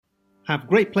have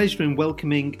great pleasure in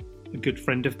welcoming a good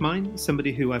friend of mine,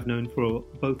 somebody who I've known for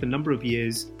both a number of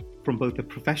years from both a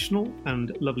professional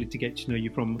and lovely to get to know you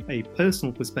from a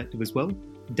personal perspective as well,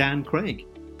 Dan Craig.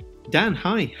 Dan,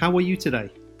 hi, how are you today?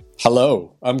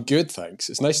 Hello, I'm good, thanks.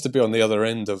 It's nice to be on the other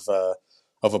end of a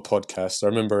podcast. I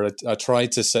remember I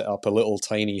tried to set up a little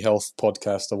tiny health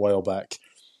podcast a while back,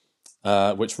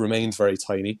 which remained very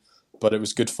tiny, but it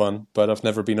was good fun. But I've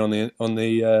never been on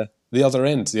the other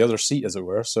end, the other seat, as it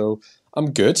were. So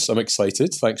I'm good. I'm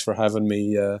excited. Thanks for having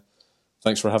me.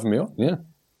 Thanks for having me on. Yeah.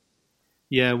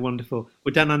 Yeah, wonderful.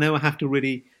 Well, Dan, I know I have to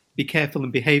really be careful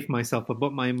and behave myself. I've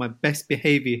got my best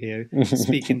behavior here,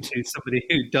 speaking to somebody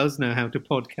who does know how to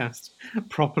podcast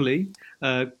properly.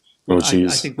 Oh, I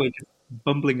geez. think we're just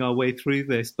bumbling our way through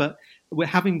this, but we're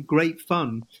having great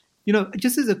fun. You know,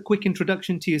 just as a quick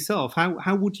introduction to yourself,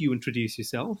 how would you introduce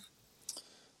yourself?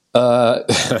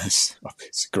 It's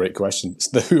a great question. It's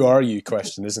the "who are you"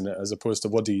 question, isn't it? As opposed to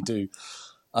 "what do you do?"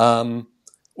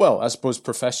 Well, I suppose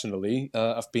professionally,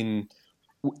 I've been,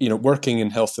 working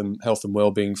in health and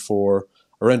well-being for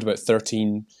around about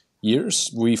 13 years.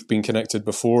 We've been connected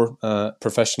before,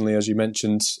 professionally, as you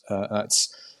mentioned, at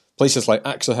places like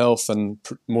AXA Health and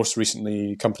most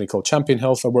recently a company called Champion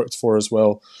Health I worked for as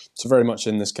well. So very much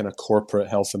in this kind of corporate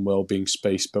health and well-being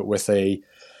space, but with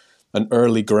an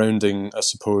early grounding, I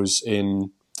suppose,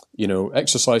 in,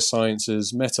 exercise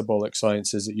sciences, metabolic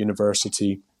sciences at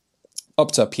university,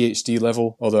 up to a PhD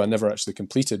level, although I never actually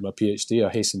completed my PhD, I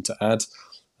hasten to add.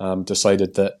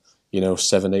 Decided that,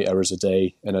 7-8 hours a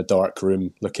day in a dark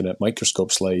room looking at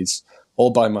microscope slides all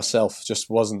by myself just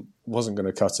wasn't going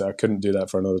to cut it. I couldn't do that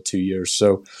for another 2 years.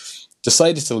 So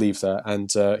decided to leave that,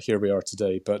 and here we are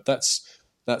today. But that's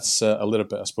a little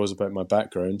bit, I suppose, about my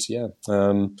background, yeah.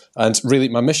 And really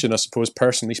my mission, I suppose,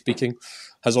 personally speaking,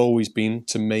 has always been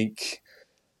to make,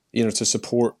 to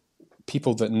support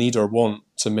people that need or want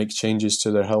to make changes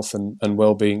to their health and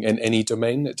well-being in any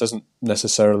domain. It doesn't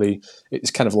necessarily,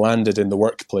 it's kind of landed in the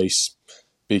workplace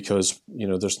because,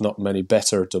 there's not many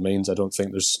better domains. I don't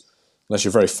think there's, unless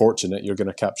you're very fortunate, you're going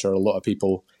to capture a lot of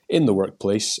people in the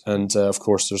workplace. And of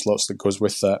course, there's lots that goes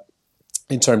with that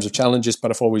in terms of challenges,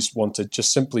 but I've always wanted,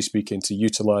 just simply speaking, to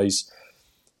utilize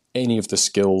any of the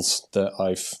skills that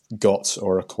I've got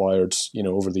or acquired,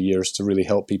 over the years to really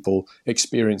help people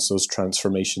experience those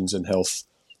transformations in health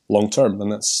long term. And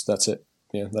that's it.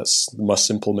 Yeah, that's my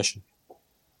simple mission.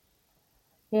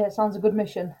 Yeah, it sounds a good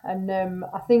mission, and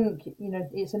I think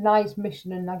it's a nice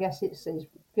mission, and I guess it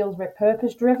feels very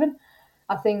purpose driven.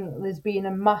 I think there's been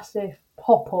a massive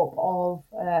pop up of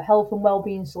health and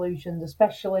well-being solutions,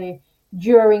 especially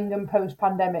during and post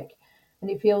pandemic,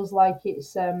 and it feels like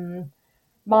it's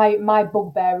my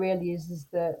bugbear really is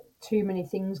that too many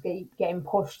things getting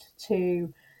pushed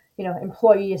to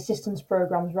employee assistance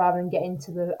programs rather than getting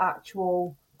to the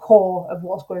actual core of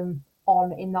what's going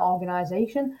on in that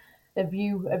organization. Have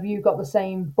you got the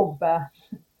same bugbear?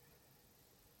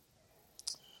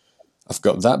 I've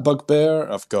got that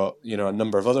bugbear. I've got, a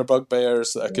number of other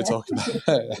bugbears that I could talk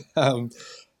about.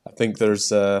 I think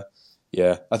there's, I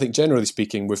think generally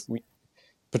speaking,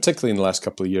 particularly in the last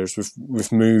couple of years,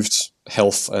 we've moved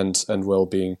health and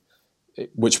well-being,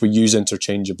 which we use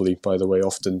interchangeably, by the way,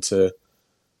 often to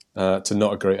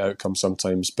not a great outcome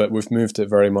sometimes, but we've moved it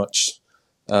very much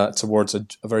towards a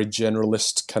very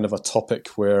generalist kind of a topic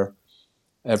where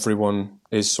everyone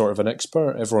is sort of an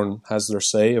expert. Everyone has their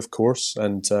say, of course,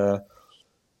 and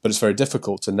but it's very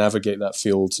difficult to navigate that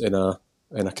field in a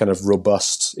kind of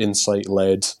robust,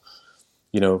 insight-led.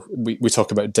 We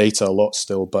talk about data a lot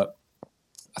still, but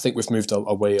I think we've moved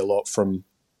away a lot from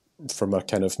a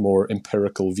kind of more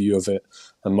empirical view of it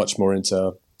and much more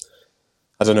into,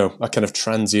 I don't know, a kind of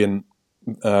transient,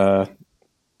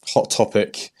 hot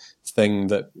topic thing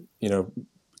that,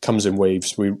 comes in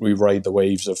waves. We ride the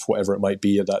waves of whatever it might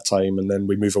be at that time, and then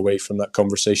we move away from that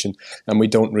conversation, and we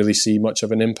don't really see much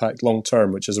of an impact long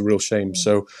term, which is a real shame.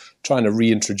 So trying to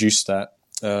reintroduce that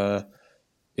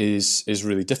is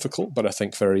really difficult, but I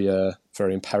think very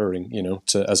very empowering,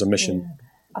 as a mission. Yeah.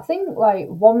 I think like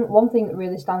one thing that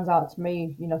really stands out to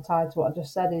me, tied to what I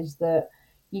just said, is that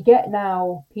you get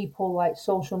now people like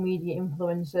social media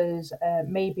influencers,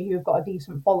 maybe who've got a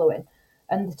decent following,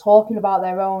 and they're talking about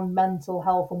their own mental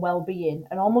health and well-being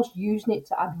and almost using it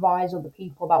to advise other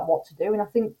people about what to do. And I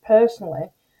think personally,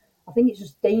 I think it's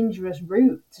just a dangerous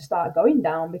route to start going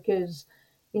down because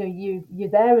you're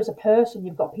there as a person,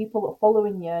 you've got people that are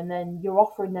following you, and then you're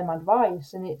offering them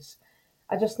advice, and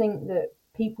I just think that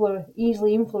people are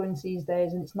easily influenced these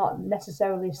days, and it's not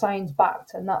necessarily science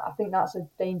backed, and that I think that's a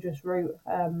dangerous route.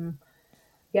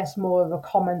 guess more of a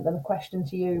comment than a question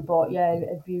to you, but yeah,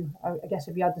 I guess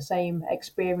if you had the same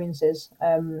experiences,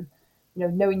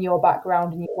 knowing your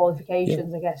background and your Yeah.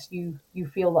 qualifications, I guess you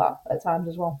feel that at times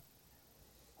as well.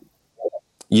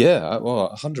 Yeah, well,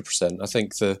 100%. I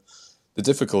think the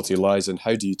difficulty lies in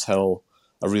how do you tell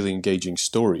a really engaging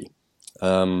story.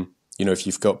 If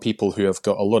you've got people who have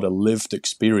got a lot of lived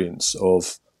experience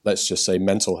of, let's just say,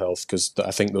 mental health, because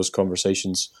I think those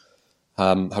conversations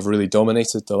have really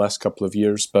dominated the last couple of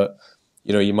years. But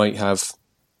you might have,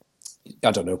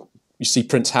 I don't know, you see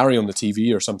Prince Harry on the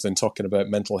TV or something talking about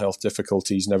mental health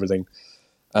difficulties and everything,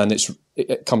 and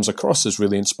it comes across as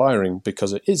really inspiring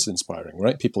because it is inspiring,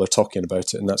 right? People are talking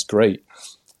about it, and that's great.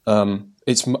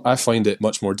 I find it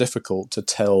much more difficult to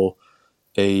tell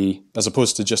as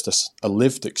opposed to just a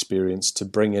lived experience, to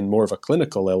bring in more of a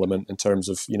clinical element in terms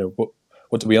of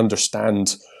what do we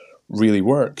understand really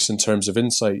works in terms of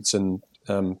insights, and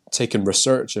taking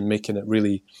research and making it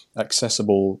really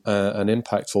accessible and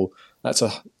impactful.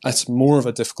 That's more of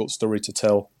a difficult story to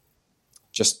tell,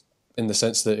 just in the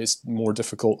sense that it's more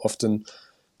difficult often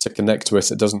to connect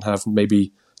with. It doesn't have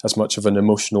maybe as much of an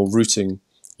emotional rooting,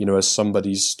 as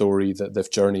somebody's story that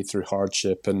they've journeyed through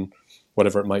hardship and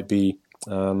whatever it might be.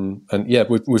 And yeah,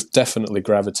 we've definitely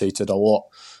gravitated a lot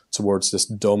towards this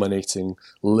dominating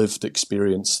lived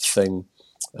experience thing.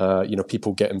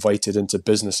 People get invited into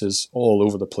businesses all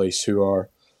over the place who are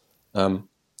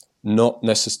not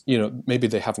necessarily, maybe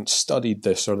they haven't studied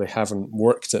this or they haven't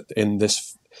worked in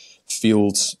this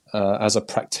field as a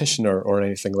practitioner or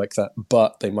anything like that,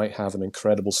 but they might have an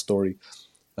incredible story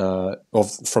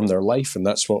from their life, and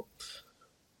that's what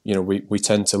we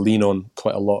tend to lean on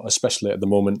quite a lot, especially at the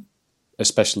moment,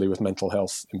 especially with mental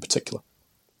health in particular.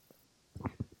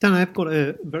 Dan, I've got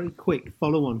a very quick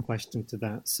follow-on question to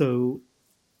that. So,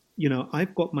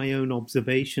 I've got my own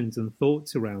observations and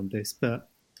thoughts around this, but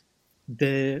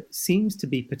there seems to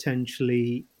be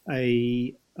potentially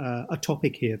a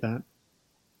topic here that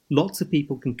lots of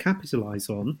people can capitalize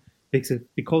on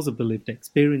because of the lived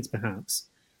experience, perhaps,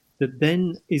 that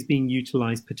then is being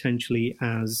utilized potentially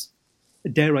as,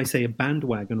 dare I say, a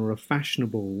bandwagon or a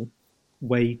fashionable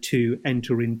way to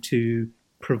enter into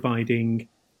providing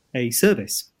a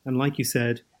service. And like you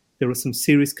said, there are some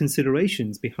serious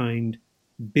considerations behind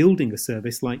building a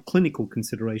service, like clinical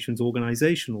considerations,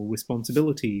 organizational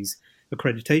responsibilities,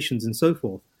 accreditations, and so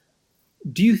forth.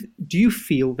 Do you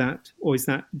feel that, or is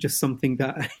that just something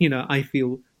that I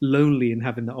feel lonely in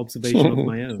having that observation of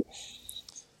my own?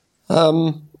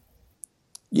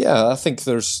 Yeah, I think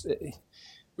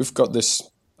we've got this.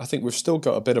 I think we've still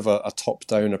got a bit of a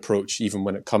top-down approach, even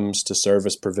when it comes to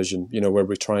service provision. Where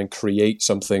we try and create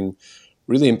something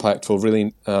really impactful,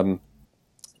 really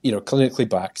clinically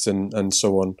backed, and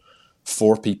so on,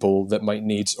 for people that might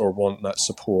need or want that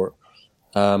support.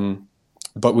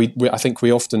 But I think we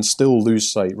often still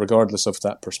lose sight, regardless of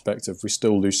that perspective, we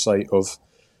still lose sight of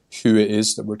who it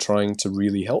is that we're trying to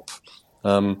really help.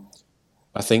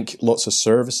 I think lots of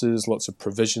services, lots of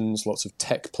provisions, lots of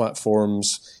tech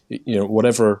platforms,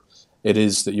 whatever it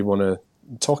is that you want to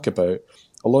talk about,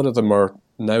 a lot of them are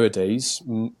nowadays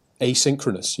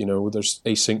asynchronous. There's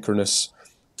asynchronous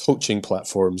coaching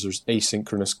platforms, there's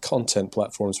asynchronous content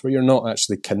platforms where you're not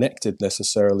actually connected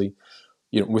necessarily,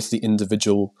 with the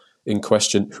individual in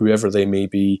question, whoever they may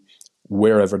be,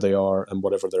 wherever they are, and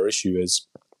whatever their issue is.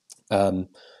 And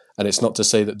it's not to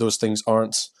say that those things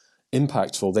aren't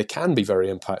impactful. They can be very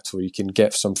impactful. You can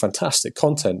get some fantastic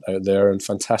content out there and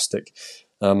fantastic,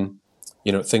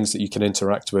 things that you can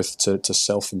interact with to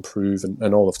self-improve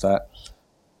and all of that.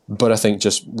 But I think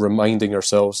just reminding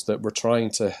ourselves that we're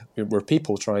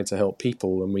people trying to help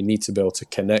people, and we need to be able to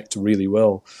connect really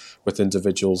well with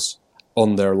individuals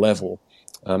on their level.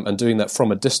 And doing that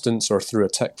from a distance or through a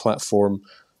tech platform,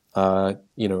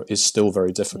 is still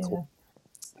very difficult.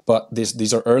 Yeah. But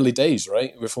these are early days,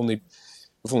 right? We've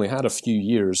only had a few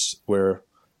years where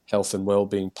health and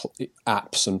well-being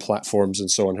apps and platforms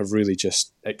and so on have really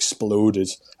just exploded.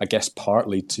 I guess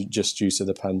partly just due to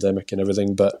the pandemic and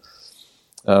everything, but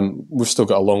we've still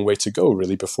got a long way to go,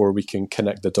 really, before we can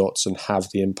connect the dots and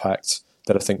have the impact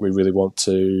that I think we really want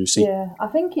to see. Yeah, I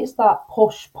think it's that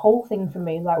push-pull thing for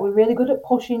me. Like, we're really good at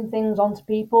pushing things onto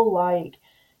people, like,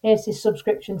 here's this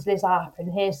subscription to this app,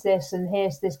 and here's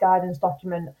this guidance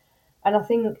document. And I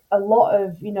think a lot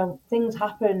of, things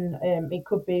happen. It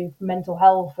could be mental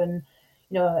health, and,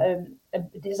 a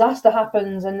disaster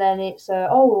happens, and then it's,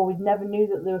 we never knew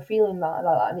that they were feeling that,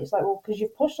 like that. And it's like, well, because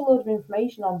you've pushed a load of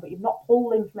information on, but you've not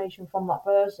pulled information from that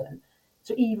person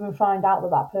to even find out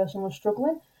that person was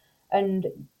struggling. And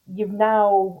you've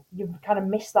kind of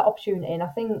missed that opportunity. And I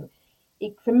think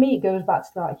for me, it goes back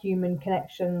to that human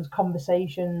connections,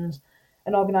 conversations.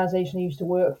 An organisation I used to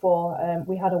work for,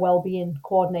 we had a wellbeing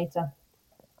coordinator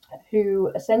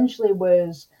who essentially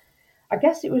was, I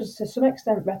guess it was to some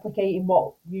extent replicating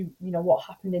what what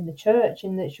happened in the church,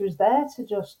 in that she was there to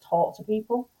just talk to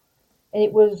people. And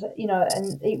it was,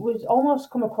 and it was almost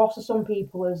come across to some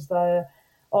people as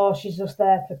oh, she's just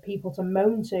there for people to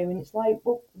moan to. And it's like,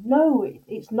 well, no,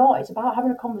 it's not. It's about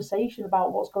having a conversation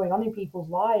about what's going on in people's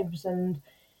lives. And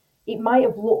it might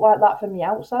have looked like that from the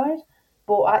outside,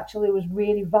 but actually was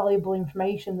really valuable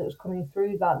information that was coming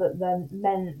through that then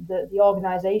meant that the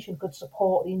organisation could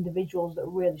support the individuals that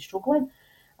were really struggling.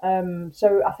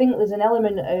 So I think there's an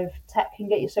element of tech can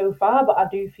get you so far, but I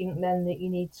do think then that you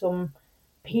need some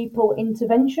people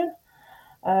intervention.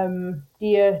 Do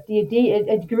you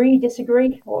agree,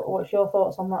 disagree? What's your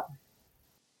thoughts on that?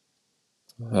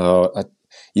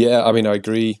 Yeah, I mean, I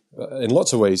agree in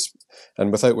lots of ways,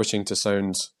 and without wishing to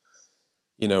sound,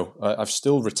 I've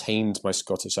still retained my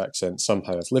Scottish accent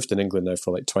somehow. I've lived in England now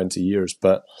for like 20 years,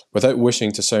 but without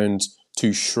wishing to sound too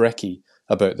Shrekky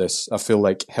about this, I feel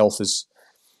like health is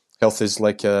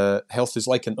like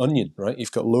an onion, right?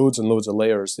 You've got loads and loads of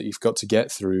layers that you've got to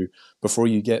get through before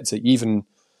you get to even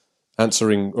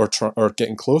answering or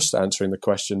getting close to answering the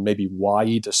question, maybe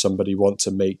why does somebody want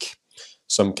to make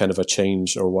some kind of a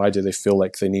change, or why do they feel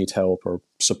like they need help or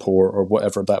support or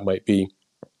whatever that might be.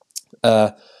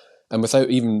 And without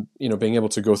even, being able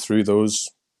to go through those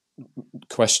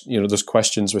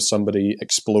questions with somebody,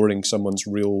 exploring someone's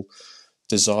real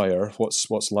desire,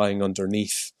 what's lying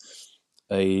underneath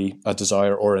a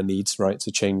desire or a need, right,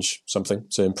 to change something,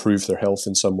 to improve their health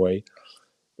in some way.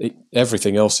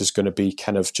 Everything else is going to be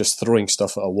kind of just throwing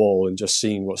stuff at a wall and just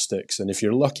seeing what sticks. And if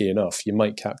you're lucky enough, you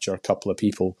might capture a couple of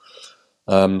people.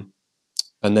 And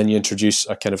then you introduce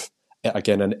a kind of,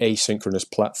 again, an asynchronous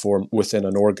platform within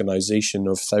an organization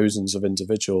of thousands of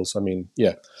individuals. I mean,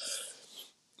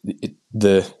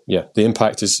 the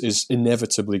impact is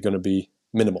inevitably going to be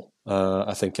minimal,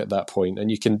 I think, at that point.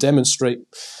 And you can demonstrate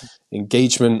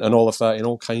engagement and all of that in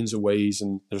all kinds of ways.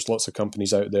 And there's lots of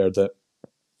companies out there that,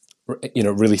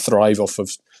 really thrive off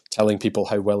of telling people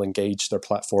how well engaged their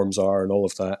platforms are and all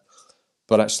of that.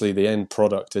 But actually, the end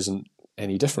product isn't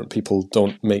any different. People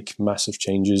don't make massive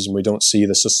changes, and we don't see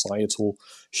the societal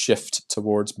shift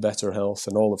towards better health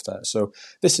and all of that. So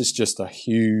this is just a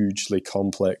hugely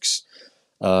complex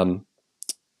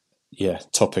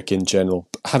topic in general.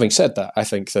 Having said that, I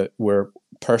think that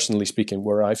personally speaking,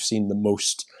 where I've seen the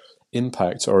most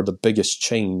impact or the biggest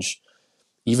change,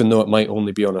 even though it might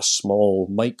only be on a small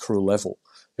micro level,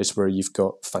 is where you've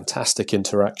got fantastic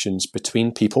interactions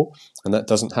between people. And that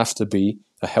doesn't have to be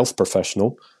a health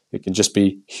professional. It can just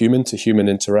be human to human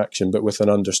interaction, but with an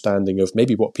understanding of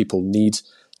maybe what people need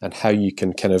and how you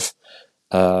can kind of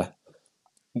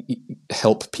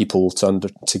help people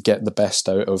to get the best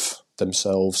out of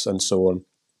themselves and so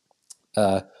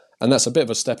on. And that's a bit of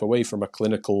a step away from a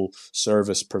clinical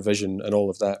service provision and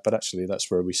all of that. But actually, that's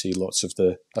where we see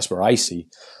that's where I see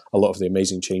a lot of the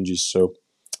amazing changes. So,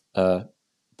 but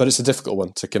it's a difficult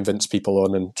one to convince people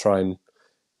on and try and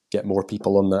get more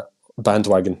people on that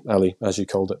bandwagon, Ali, as you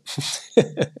called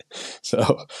it.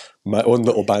 So my own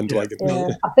little bandwagon. Yeah,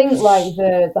 I think like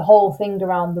the whole thing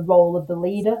around the role of the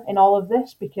leader in all of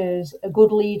this, because a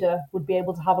good leader would be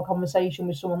able to have a conversation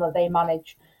with someone that they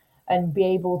manage and be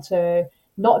able to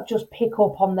not just pick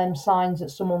up on them signs that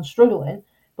someone's struggling,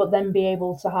 but then be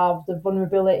able to have the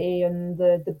vulnerability and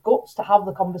the guts to have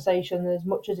the conversation, as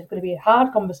much as it's going to be a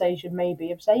hard conversation,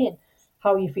 maybe, of saying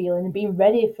how you're feeling and being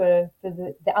ready for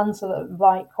the answer that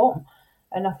might come.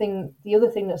 And I think the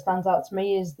other thing that stands out to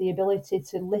me is the ability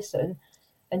to listen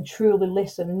and truly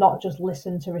listen, not just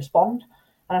listen to respond.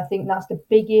 And I think that's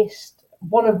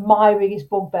one of my biggest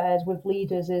bugbears with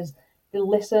leaders is they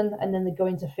listen and then they go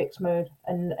into fix mode.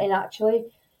 And actually,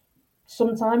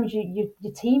 sometimes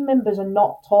your team members are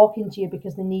not talking to you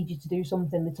because they need you to do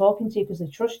something. They're talking to you because they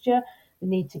trust you. They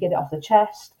need to get it off their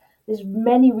chest. There's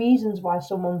many reasons why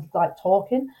someone's like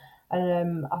talking,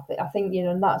 and I think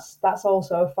and that's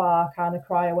also a far kind of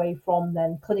cry away from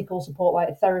then clinical support like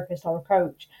a therapist or a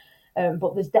coach.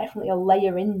 But there's definitely a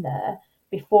layer in there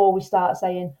before we start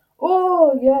saying,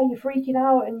 oh yeah, you're freaking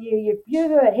out and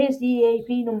here's the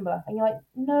EAP number, and you're like,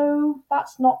 no,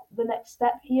 that's not the next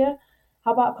step here.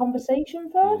 How about a conversation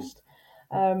first?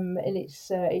 And it's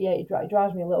it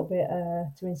drives me a little bit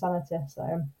to insanity.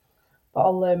 So, but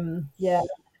I'll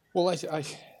Well,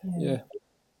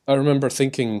 I remember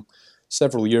thinking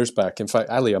several years back. In fact,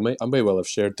 Ali, I may well have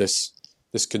shared this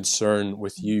concern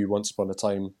with you once upon a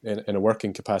time in a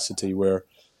working capacity, where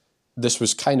this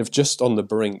was kind of just on the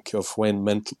brink of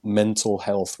when mental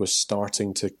health was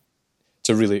starting to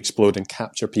really explode and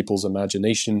capture people's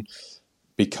imagination,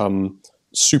 become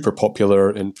super popular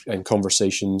in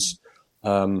conversations.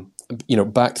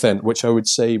 Back then, which I would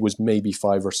say was maybe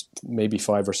 5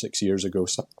 or 6 years ago,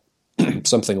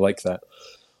 something like that.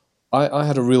 I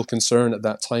had a real concern at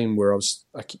that time where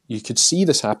you could see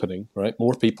this happening, right?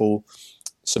 More people.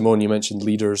 Simone, you mentioned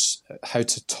leaders, how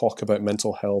to talk about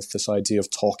mental health, this idea of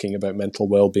talking about mental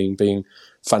well-being being,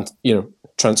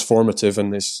 transformative,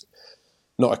 and is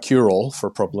not a cure-all for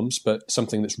problems, but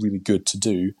something that's really good to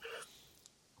do.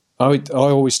 I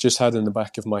always just had in the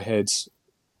back of my head,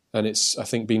 and it's, I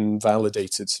think, been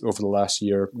validated over the last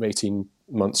year, 18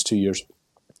 months, 2 years.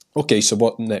 Okay, so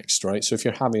what next, right? So if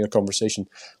you're having a conversation,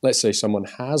 let's say someone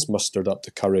has mustered up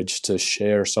the courage to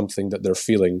share something that they're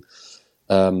feeling,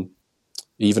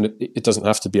 even it doesn't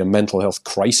have to be a mental health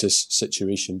crisis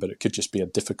situation, but it could just be a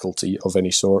difficulty of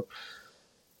any sort.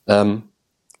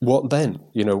 What then?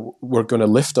 We're going to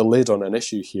lift a lid on an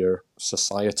issue here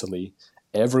societally.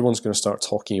 Everyone's going to start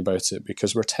talking about it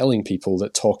because we're telling people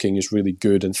that talking is really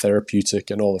good and therapeutic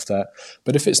and all of that.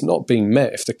 But if it's not being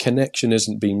met, if the connection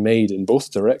isn't being made in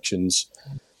both directions,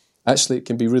 actually it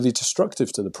can be really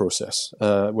destructive to the process.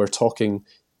 We're talking,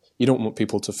 you don't want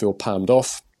people to feel palmed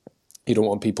off. You don't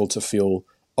want people to feel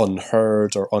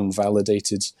unheard or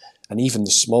unvalidated. And even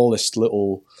the smallest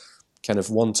little kind of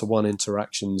one-to-one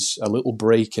interactions, a little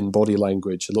break in body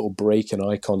language, a little break in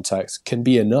eye contact can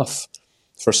be enough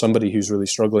for somebody who's really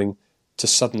struggling to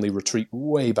suddenly retreat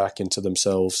way back into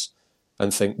themselves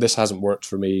and think, this hasn't worked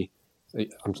for me,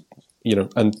 and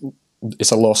it's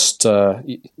a lost,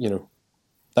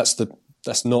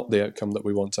 that's not the outcome that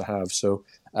we want to have. So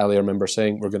Ali, I remember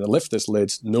saying, we're going to lift this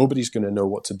lid. Nobody's going to know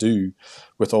what to do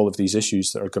with all of these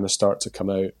issues that are going to start to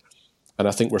come out. And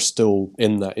I think we're still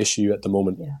in that issue at the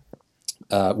moment,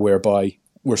 whereby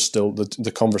we're still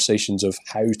the conversations of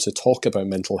how to talk about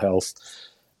mental health,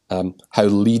 how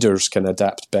leaders can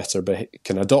adopt better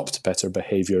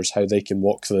behaviors, how they can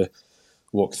walk the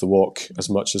walk as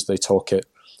much as they talk it.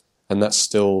 And that's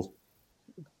still,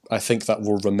 I think that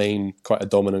will remain quite a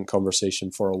dominant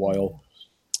conversation for a while,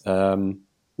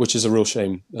 which is a real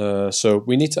shame. So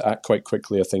we need to act quite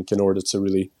quickly, I think, in order to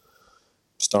really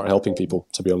start helping people,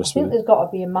 to be honest with you. I think there's got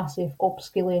to be a massive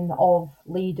upskilling of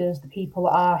leaders, the people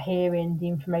that are hearing the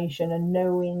information and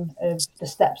knowing of the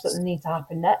steps that need to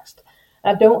happen next.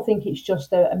 And I don't think it's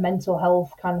just a mental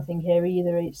health kind of thing here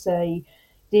either. It's the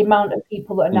amount of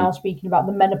people that are now speaking about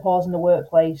the menopause in the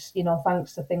workplace,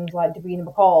 thanks to things like Davina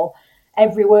McCall.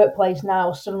 Every workplace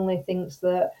now suddenly thinks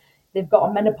that they've got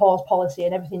a menopause policy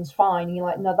and everything's fine. And you're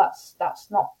like, no,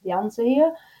 that's not the answer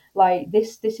here. Like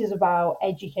this is about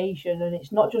education, and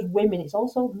it's not just women; it's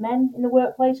also men in the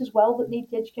workplace as well that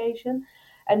need the education.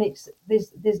 And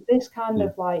there's this kind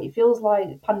of like, it feels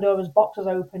like Pandora's box has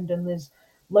opened, and there's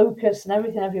locusts and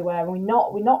everything everywhere. And we're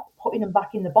not putting them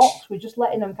back in the box. We're just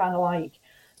letting them kind of like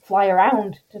fly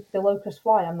around. Did the locusts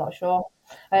fly? I'm not sure.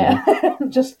 But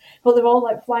they're all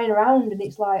like flying around, and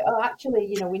it's like, oh,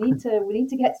 actually, we need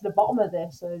to get to the bottom of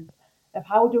this of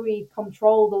how do we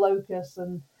control the locusts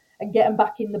and get them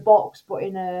back in the box, but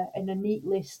in a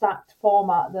neatly stacked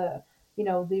format that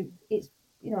I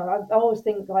always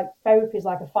think like therapy is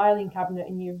like a filing cabinet,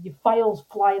 and your files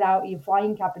fly out of your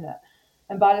filing cabinet,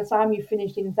 and by the time you've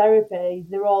finished in therapy,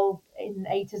 they're all in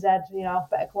A to Z,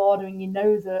 alphabetical order, and you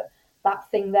know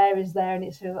that thing there is there, and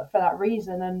it's for that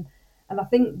reason. And I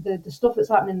think the stuff that's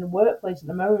happening in the workplace at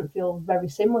the moment feels very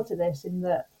similar to this, in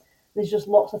that there's just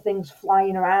lots of things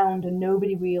flying around and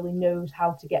nobody really knows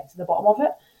how to get to the bottom of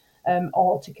it,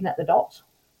 or to connect the dots.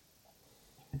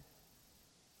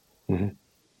 Mm-hmm.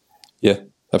 Yeah,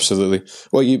 absolutely.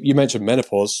 Well, you mentioned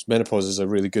menopause. Menopause is a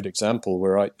really good example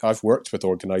where I've worked with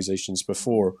organizations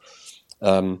before,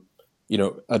 talking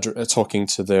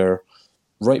to their,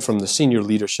 right from the senior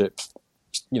leadership,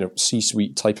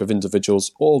 C-suite type of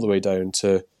individuals, all the way down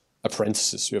to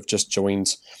apprentices who have just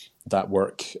joined that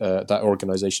work, that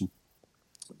organization,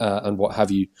 and what have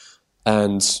you.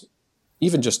 And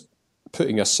even just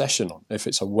putting a session on, if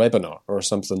it's a webinar or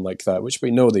something like that, which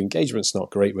we know the engagement's not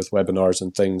great with webinars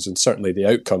and things, and certainly the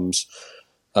outcomes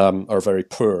are very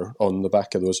poor on the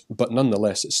back of those. But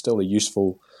nonetheless, it's still a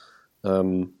useful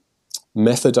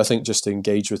method, I think, just to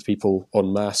engage with people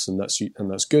en masse, and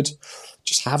that's good.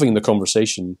 Just having the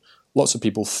conversation, lots of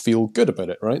people feel good about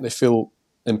it, right? They feel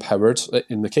empowered.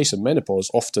 In the case of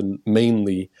menopause, often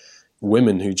mainly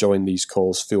women who join these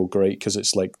calls feel great because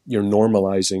it's like you're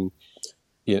normalizing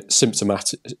symptoms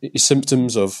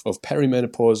of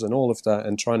perimenopause and all of that,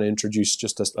 and trying to introduce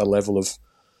just a level of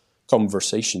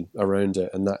conversation around it,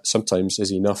 and that sometimes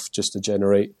is enough just to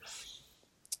generate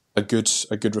a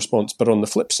good response. But on the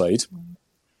flip side,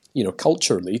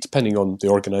 culturally, depending on the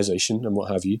organisation and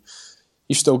what have you,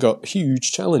 you've still got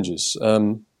huge challenges.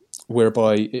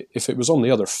 Whereby, if it was on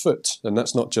the other foot, and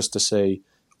that's not just to say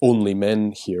only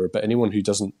men here, but anyone who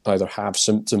doesn't either have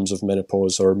symptoms of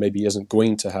menopause or maybe isn't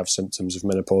going to have symptoms of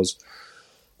menopause,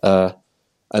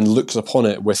 and looks upon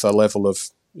it with a level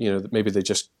of, maybe they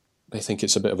think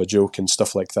it's a bit of a joke and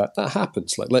stuff like that. That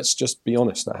happens. Like, let's just be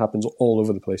honest, that happens all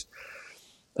over the place.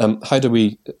 How do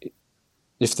we,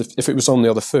 if it was on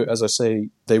the other foot, as I say,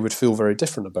 they would feel very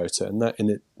different about it, and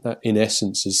that in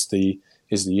essence is the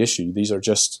issue. These are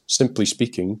just, simply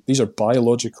speaking, these are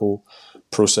biological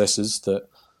processes that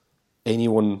any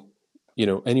woman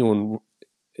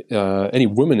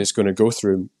is going to go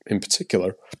through in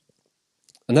particular.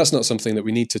 And that's not something that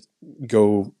we need to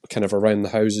go kind of around the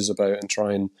houses about and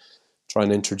try and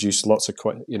introduce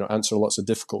answer lots of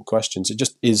difficult questions. It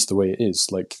just is the way it is.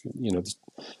 Like,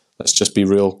 let's just be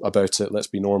real about it. Let's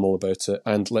be normal about it.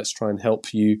 And let's try and help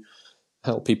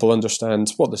people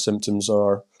understand what the symptoms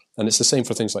are. And it's the same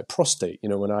for things like prostate.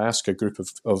 When I ask a group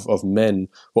of men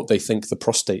what they think the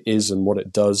prostate is and what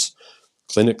it does,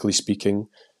 clinically speaking,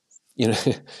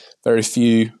 very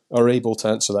few are able to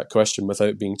answer that question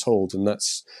without being told. And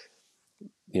that's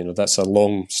a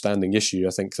long-standing issue.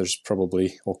 I think there's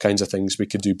probably all kinds of things we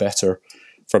could do better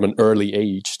from an early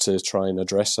age to try and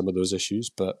address some of those issues.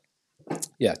 But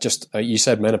yeah, just you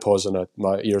said menopause, and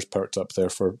my ears perked up there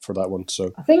for that one.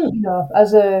 So I think,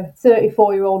 as a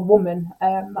 34-year-old woman,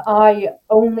 I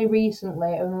only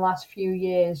recently, in the last few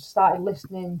years, started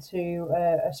listening to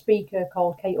a speaker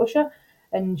called Kate Usher,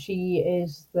 and she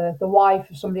is the wife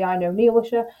of somebody I know, Neil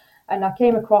Usher, and I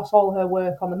came across all her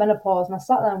work on the menopause, and I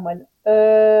sat there and went,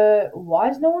 why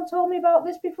has no one told me about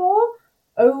this before?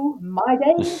 Oh my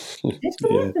days, this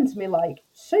could happen to me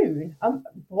soon.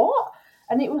 What?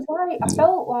 And it was I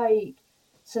felt like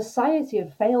society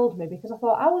had failed me, because I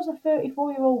thought, I was a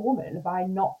 34-year-old woman, have I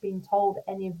not been told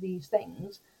any of these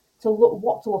things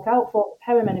what to look out for?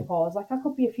 Perimenopause, I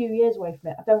could be a few years away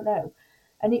from it, I don't know.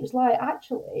 And it was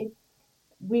actually,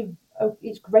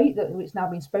 it's great that it's now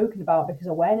been spoken about because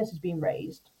awareness has been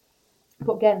raised.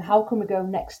 But again, how can we go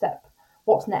next step?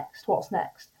 What's next?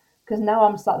 Because now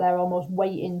I'm sat there almost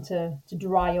waiting to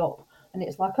dry up. And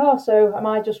it's so am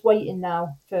I just waiting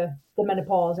now for the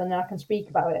menopause and then I can speak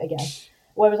about it again?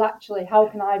 Whereas actually, how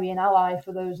can I be an ally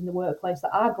for those in the workplace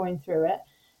that are going through it?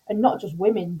 And not just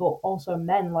women, but also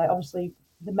men. Obviously,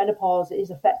 the menopause is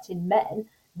affecting men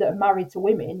that are married to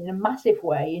women in a massive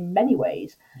way, in many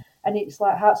ways. And it's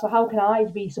how can I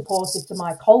be supportive to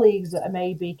my colleagues that are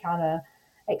maybe kind of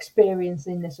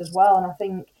experiencing this as well? And I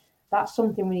think that's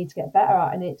something we need to get better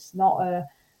at. And it's not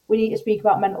we need to speak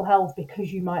about mental health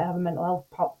because you might have a mental health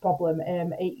problem.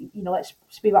 Let's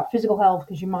speak about physical health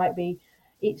because you might be.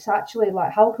 It's actually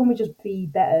how can we just be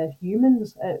better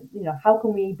humans? How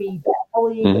can we be better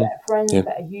colleagues, better friends,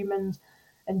 better humans,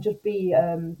 and just be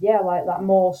that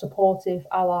more supportive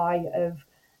ally of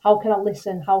how can I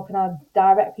listen? How can I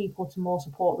direct people to more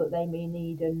support that they may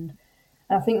need? And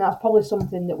I think that's probably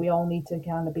something that we all need to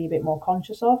kind of be a bit more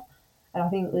conscious of. And I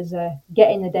think there's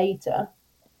getting the data.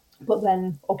 But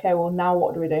then, okay, well, now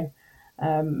what do we do?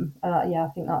 I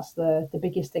think that's the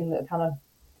biggest thing that kind of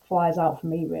flies out for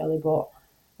me, really. But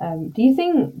do you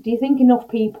think enough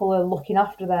people are looking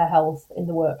after their health in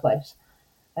the workplace?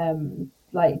 Do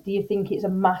you think it's a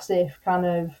massive kind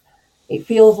of? It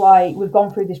feels like we've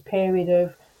gone through this period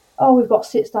of, we've got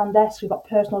sit-stand desks, we've got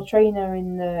personal trainer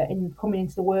in coming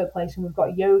into the workplace, and we've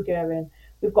got yoga, and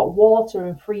we've got water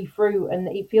and free fruit, and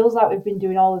it feels like we've been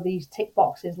doing all of these tick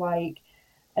boxes,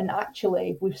 and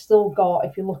actually, we've still got,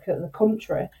 if you look at the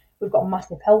country, we've got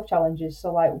massive health challenges.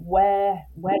 So, where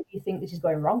do you think this is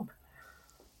going wrong?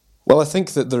 Well, I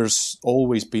think that there's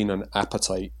always been an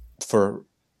appetite for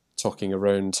talking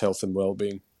around health and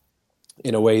well-being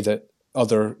in a way that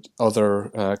other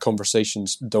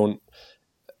conversations don't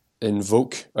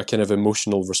invoke a kind of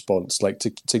emotional response.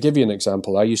 To give you an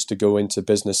example, I used to go into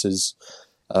businesses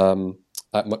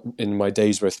in my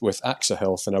days with AXA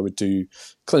Health, and I would do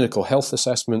clinical health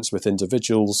assessments with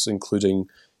individuals, including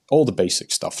all the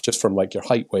basic stuff, just from your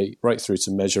height, weight, right through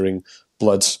to measuring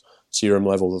blood serum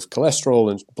level of cholesterol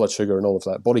and blood sugar and all of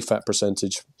that, body fat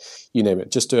percentage, you name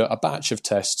it. Just do a batch of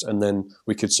tests, and then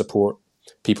we could support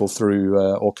people through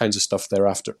all kinds of stuff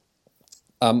thereafter.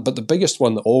 But the biggest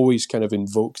one that always kind of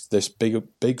invoked this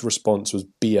big response was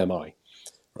BMI,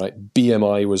 right?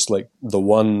 BMI was the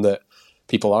one that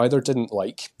people either didn't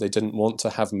like, they didn't want to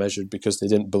have measured because they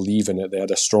didn't believe in it. They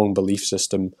had a strong belief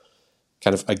system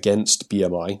kind of against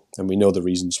BMI, and we know the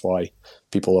reasons why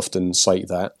people often cite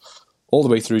that, all the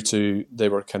way through to they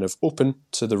were kind of open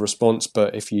to the response,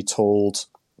 but if you told,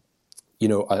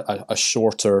 a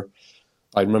shorter,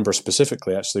 I remember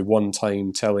specifically actually one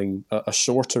time telling a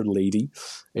shorter lady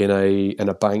in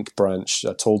a bank branch,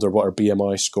 I told her what her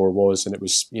BMI score was, and it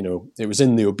was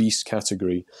in the obese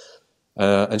category,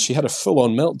 and she had a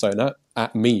full-on meltdown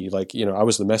at me. Like, I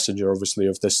was the messenger, obviously,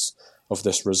 of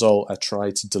this result. I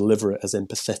tried to deliver it as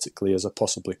empathetically as I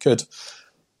possibly could,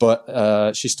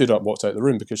 but she stood up, walked out of the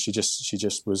room because she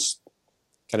just was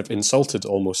kind of insulted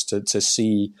almost to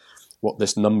see what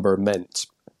this number meant.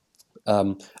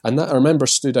 And that, I remember,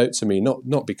 stood out to me,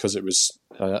 not because it was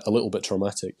a little bit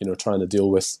traumatic, trying to deal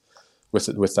with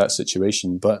that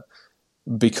situation, but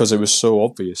because it was so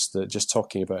obvious that just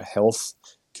talking about health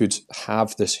could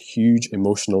have this huge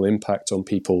emotional impact on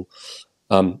people,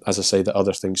 as I say, that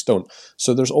other things don't.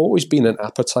 So there's always been an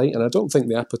appetite, and I don't think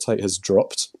the appetite has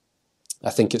dropped. I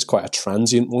think it's quite a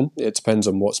transient one. It depends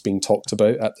on what's being talked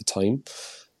about at the time,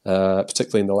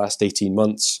 particularly in the last 18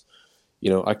 months.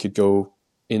 I could go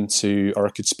into, or I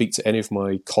could speak to any of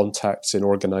my contacts in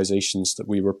organizations that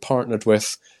we were partnered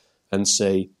with and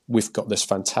say, we've got this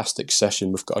fantastic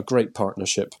session, we've got a great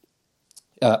partnership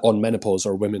on menopause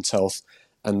or women's health,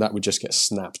 and that would just get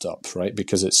snapped up, right?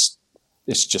 Because it's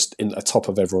just in the top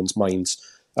of everyone's minds.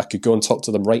 I could go and talk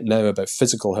to them right now about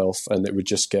physical health, and it would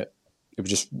just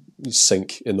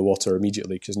sink in the water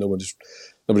immediately because nobody's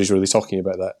really talking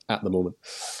about that at the moment.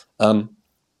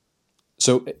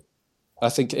 So I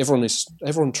think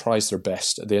everyone tries their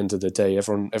best at the end of the day.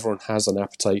 Everyone has an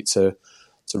appetite to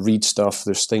read stuff.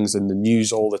 There's things in the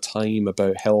news all the time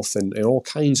about health in all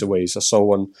kinds of ways. I saw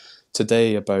one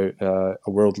today about a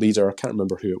world leader. I can't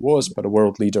remember who it was, but a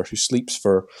world leader who sleeps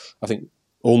for, I think,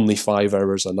 only 5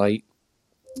 hours a night.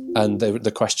 And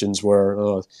the questions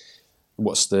were,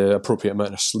 what's the appropriate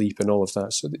amount of sleep and all of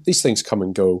that. So these things come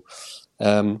and go.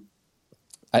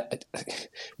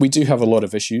 We do have a lot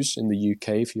of issues in the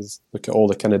UK. If you look at all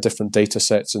the kind of different data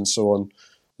sets and so on,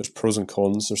 there's pros and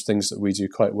cons. There's things that we do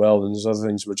quite well, and there's other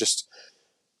things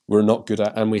we're not good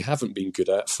at, and we haven't been good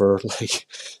at for like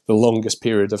the longest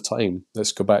period of time.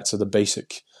 Let's go back to the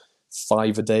basic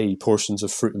 5 a day portions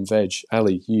of fruit and veg.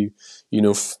 Ali, you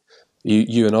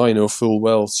and I know full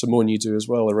well, Simone, you do as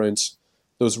well, around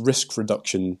those risk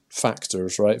reduction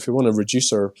factors, right? If we want to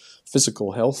reduce our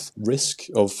physical health risk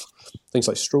of things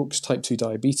like strokes, type 2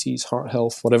 diabetes, heart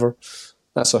health, whatever,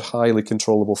 that's a highly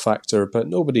controllable factor, but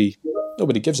nobody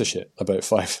gives a shit about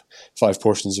five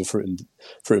portions of fruit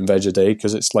and veg a day,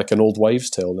 because it's like an old wives'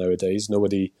 tale nowadays.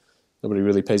 Nobody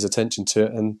really pays attention to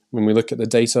it. And when we look at the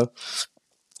data,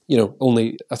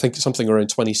 only, I think something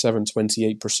around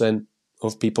 27-28%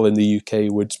 of people in the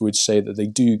UK would say that they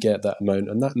do get that amount,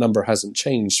 and that number hasn't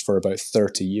changed for about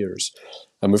 30 years.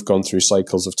 And we've gone through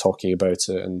cycles of talking about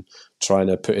it and trying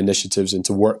to put initiatives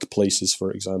into workplaces,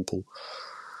 for example.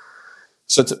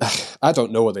 So I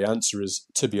don't know what the answer is,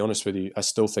 to be honest with you. I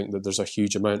still think that there's a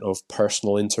huge amount of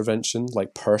personal intervention,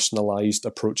 like personalized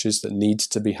approaches that need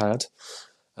to be had.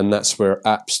 And that's where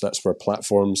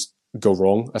platforms go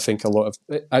wrong. I think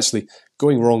actually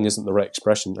going wrong isn't the right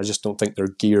expression. I just don't think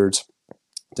they're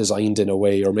designed in a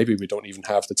way, or maybe we don't even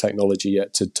have the technology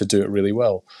yet to do it really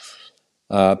well.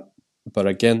 But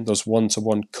again, those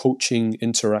one-to-one coaching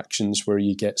interactions where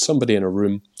you get somebody in a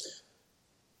room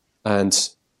and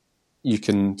you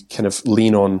can kind of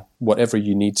lean on whatever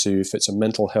you need to, if it's a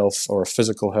mental health or a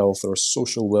physical health or a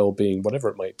social well-being, whatever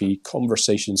it might be,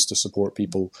 conversations to support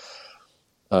people,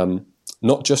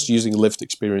 not just using lived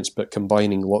experience, but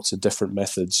combining lots of different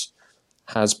methods,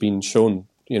 has been shown,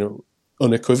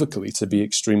 unequivocally to be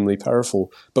extremely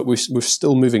powerful. But we're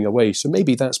still moving away. So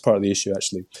maybe that's part of the issue,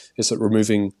 actually, is that we're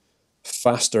moving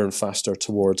faster and faster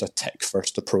towards a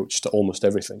tech-first approach to almost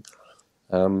everything.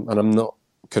 And I'm not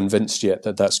convinced yet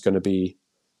that that's going to be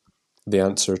the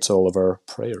answer to all of our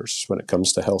prayers when it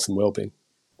comes to health and well-being.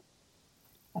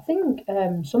 I think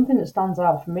something that stands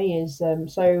out for me is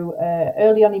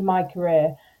early on in my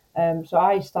career, so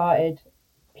I started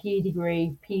PE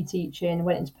degree, PE teaching,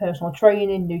 went into personal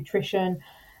training, nutrition,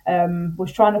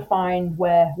 was trying to find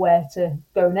where to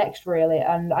go next, really.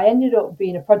 And I ended up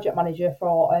being a project manager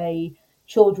for a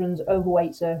children's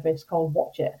overweight service called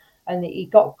Watch It. And it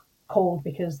got called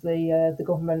because the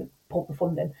government pulled the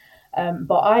funding.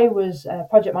 But I was a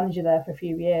project manager there for a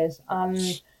few years.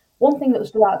 And one thing that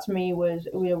stood out to me was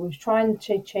we was trying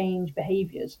to change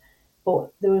behaviours,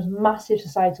 but there was massive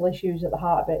societal issues at the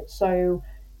heart of it. So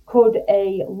could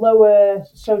a lower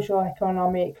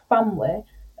socioeconomic family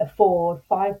afford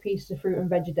 5 pieces of fruit and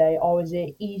veg a day, or is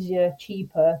it easier,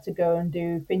 cheaper to go and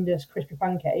do Findus crispy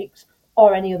pancakes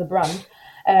or any other brand,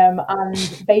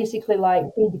 and basically like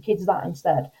feed the kids that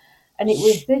instead. And it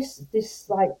was this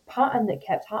like pattern that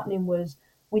kept happening was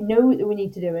we know that we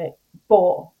need to do it,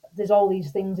 but there's all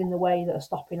these things in the way that are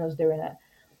stopping us doing it.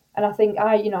 And I think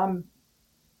I'm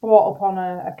brought up on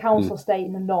a council estate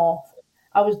in the north.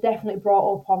 I was definitely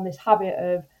brought up on this habit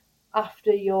of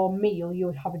after your meal you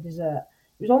would have a dessert.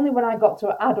 It was only when I got to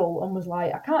an adult and was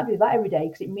like, I can't do that every day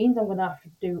because it means I'm going to have to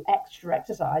do extra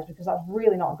exercise because that's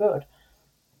really not good.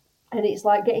 And it's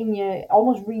like getting you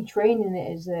almost retraining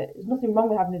it is that there's nothing wrong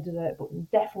with having a dessert, but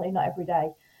definitely not every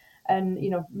day. And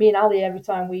me and Ali, every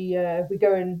time we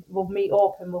go and we'll meet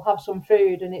up and we'll have some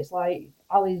food, and it's like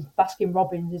Ali's Baskin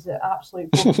Robbins is an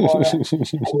absolute good for it. And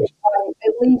it's like,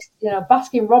 at least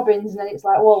Baskin Robbins, and then it's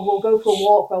like, well, we'll go for a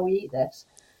walk while we eat this.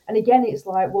 And again, it's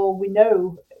like, well, we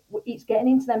know it's getting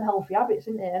into them healthy habits,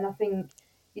 isn't it? And I think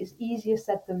it's easier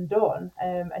said than done,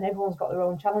 and everyone's got their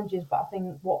own challenges. But I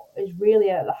think what is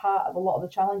really at the heart of a lot of the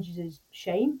challenges is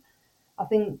shame. I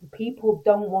think people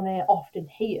don't want to often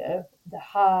hear the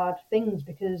hard things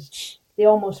because they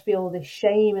almost feel this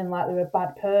shame and like they're a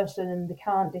bad person and they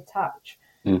can't detach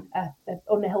an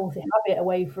unhealthy habit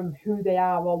away from who they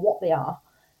are or what they are.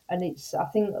 And I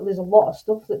think there's a lot of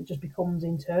stuff that just becomes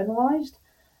internalized.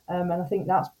 And I think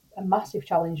that's a massive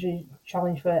challenge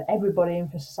for everybody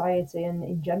and for society and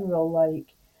in general.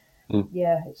 Like,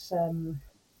 yeah, it's an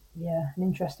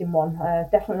interesting one.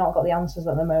 Definitely not got the answers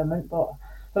at the moment, but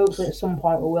hopefully at some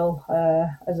point we will.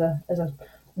 As a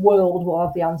world, we'll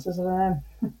have the answers. I don't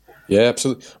know. Yeah,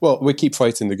 absolutely. Well, we keep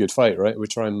fighting the good fight, right? We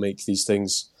try and make these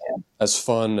things as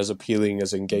fun, as appealing,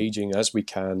 as engaging as we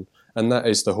can, and that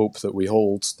is the hope that we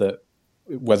hold. That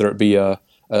whether it be a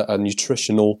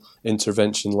nutritional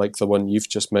intervention like the one you've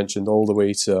just mentioned, all the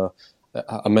way to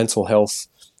a mental health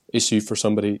issue for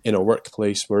somebody in a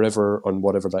workplace, wherever, on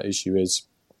whatever that issue is.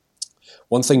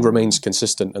 One thing remains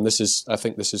consistent, and I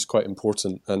think this is quite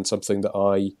important and something that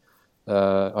I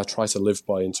try to live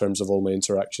by in terms of all my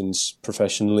interactions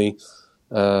professionally,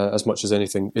 as much as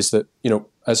anything, is that,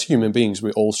 as human beings,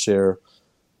 we all share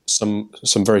some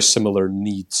very similar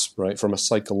needs, right? From a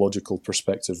psychological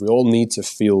perspective, we all need to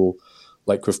feel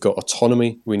like we've got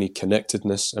autonomy, we need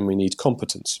connectedness, and we need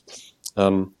competence.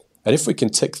 And if we can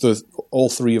tick all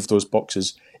three of those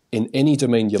boxes in any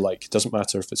domain you like, it doesn't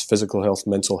matter if it's physical health,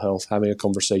 mental health, having a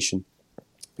conversation,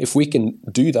 if we can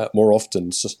do that more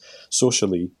often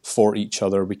socially for each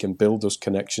other, we can build those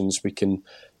connections, we can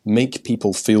make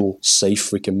people feel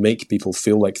safe, we can make people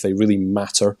feel like they really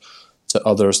matter to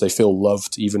others, they feel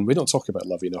loved even. We don't talk about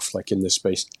love enough, like in this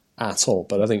space at all,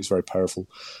 but I think it's very powerful.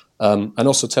 And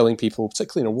also telling people,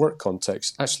 particularly in a work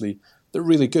context, actually, they're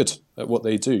really good at what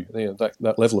they do.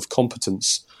 That level of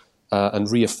competence and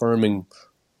reaffirming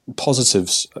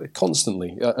positives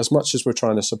constantly, as much as we're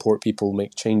trying to support people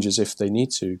make changes if they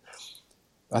need to.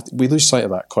 We lose sight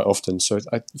of that quite often. So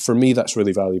for me, that's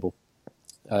really valuable,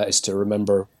 is to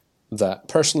remember that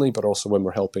personally, but also when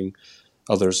we're helping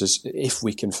others, is if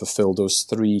we can fulfill those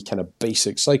three kind of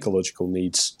basic psychological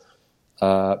needs,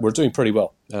 we're doing pretty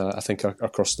well, I think,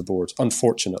 across the board.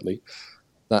 Unfortunately,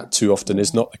 that too often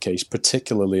is not the case,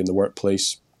 particularly in the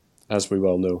workplace, as we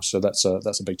well know. So that's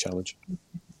a big challenge.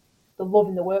 The love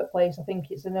in the workplace, I think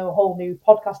it's a whole new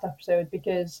podcast episode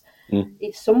because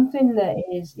it's something that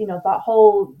is, that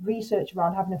whole research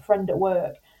around having a friend at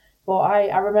work. But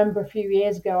I remember a few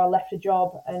years ago, I left a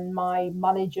job and my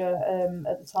manager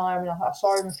at the time, and I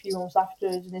saw him a few months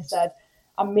afterwards, and he said,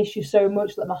 I miss you so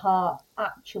much that my heart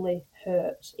actually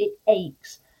hurts. It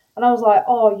aches. And I was like,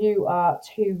 oh, you are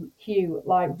too cute.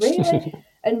 Like, really?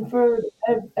 And for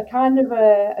a kind of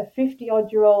a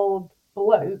 50-odd-year-old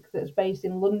bloke that's based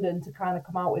in London to kind of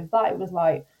come out with that, it was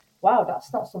like, wow,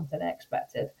 that's not something I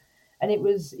expected. And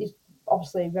it's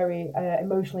obviously very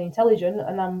emotionally intelligent,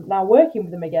 and I'm now working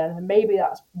with him again, and maybe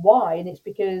that's why. And it's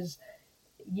because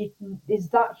it's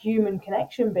that human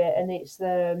connection bit, and it's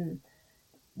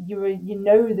you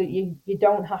know that you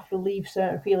don't have to leave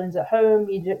certain feelings at home.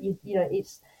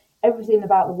 It's everything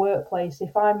about the workplace.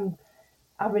 If I'm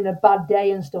having a bad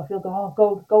day and stuff, he'll go,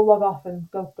 oh, go log off and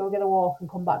go get a walk and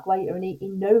come back later. And he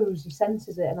knows, he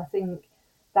senses it. And I think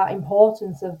that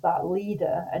importance of that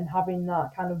leader and having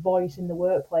that kind of voice in the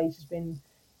workplace has been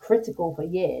critical for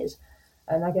years.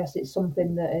 And I guess it's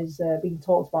something that is being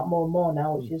talked about more and more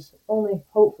now, which is only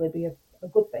hopefully be a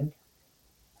good thing.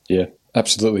 Yeah,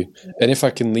 absolutely. And if I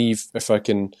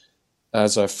can,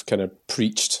 as I've kind of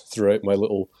preached throughout my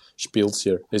little spiels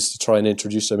here, is to try and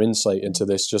introduce some insight into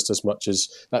this, just as much as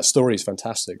that story is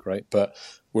fantastic, right? But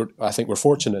I think we're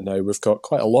fortunate now. We've got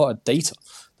quite a lot of data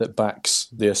that backs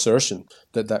the assertion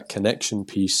that connection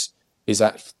piece is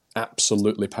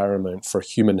absolutely paramount for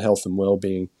human health and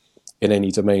well-being in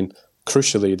any domain.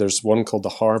 Crucially, there's one called the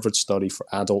Harvard Study for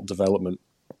Adult Development.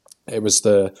 It was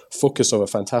the focus of a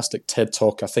fantastic TED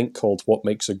Talk, I think, called What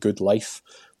Makes a Good Life.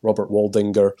 Robert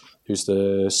Waldinger, who's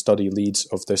the study lead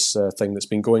of this thing that's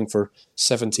been going for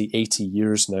 70, 80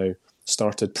 years now,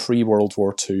 started pre-World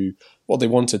War II. What they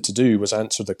wanted to do was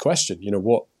answer the question,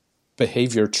 what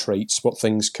behavior traits, what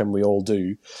things can we all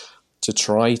do to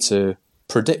try to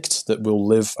predict that we'll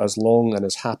live as long and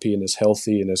as happy and as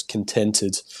healthy and as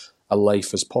contented a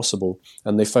life as possible.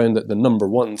 And they found that the number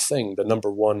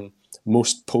one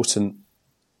most potent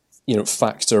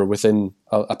factor within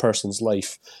a person's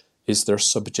life is their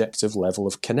subjective level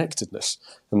of connectedness.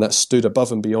 And that stood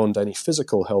above and beyond any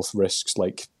physical health risks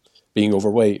like being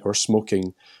overweight or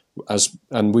smoking,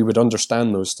 and we would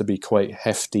understand those to be quite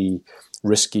hefty,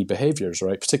 risky behaviors,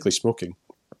 right? Particularly smoking.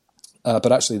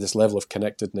 But actually this level of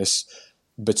connectedness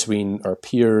between our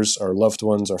peers, our loved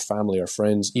ones, our family, our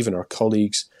friends, even our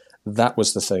colleagues, that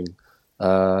was the thing,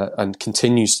 and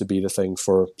continues to be the thing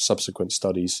for subsequent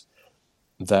studies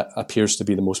that appears to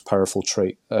be the most powerful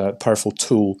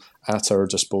tool at our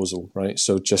disposal, right?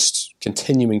 So just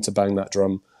continuing to bang that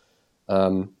drum,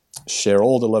 share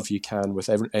all the love you can with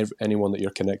anyone that you're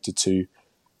connected to.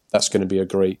 That's going to be a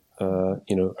great,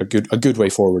 a good way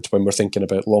forward when we're thinking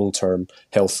about long-term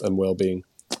health and well-being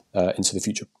into the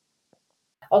future.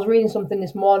 I was reading something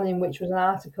this morning, which was an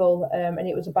article, and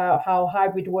it was about how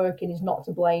hybrid working is not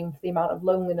to blame for the amount of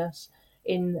loneliness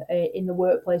in the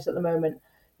workplace at the moment,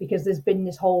 because there's been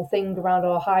this whole thing around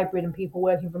our hybrid and people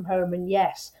working from home. And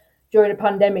yes, during a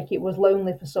pandemic, it was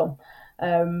lonely for some,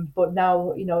 but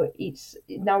now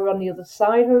now we're on the other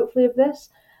side, hopefully, of this.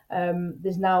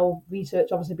 There's now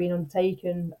research obviously being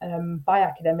undertaken by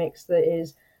academics that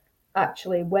is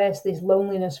actually, where's this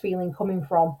loneliness feeling coming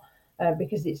from?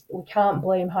 Because we can't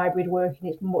blame hybrid working.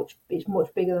 It's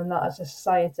much bigger than that as a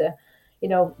society.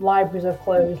 Libraries have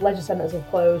closed, leisure centres have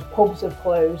closed, pubs have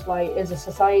closed. Like, as a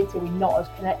society, we're not as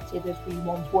connected as we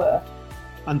once were.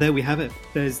 And there we have it.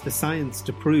 There's the science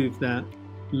to prove that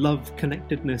love,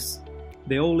 connectedness,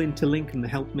 they all interlink and they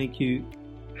help make you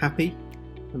happy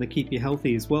and they keep you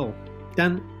healthy as well.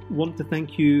 Dan, want to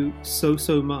thank you so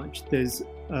much. There's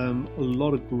a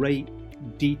lot of great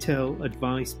detail,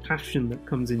 advice, passion that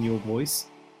comes in your voice.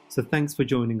 So thanks for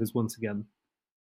joining us once again.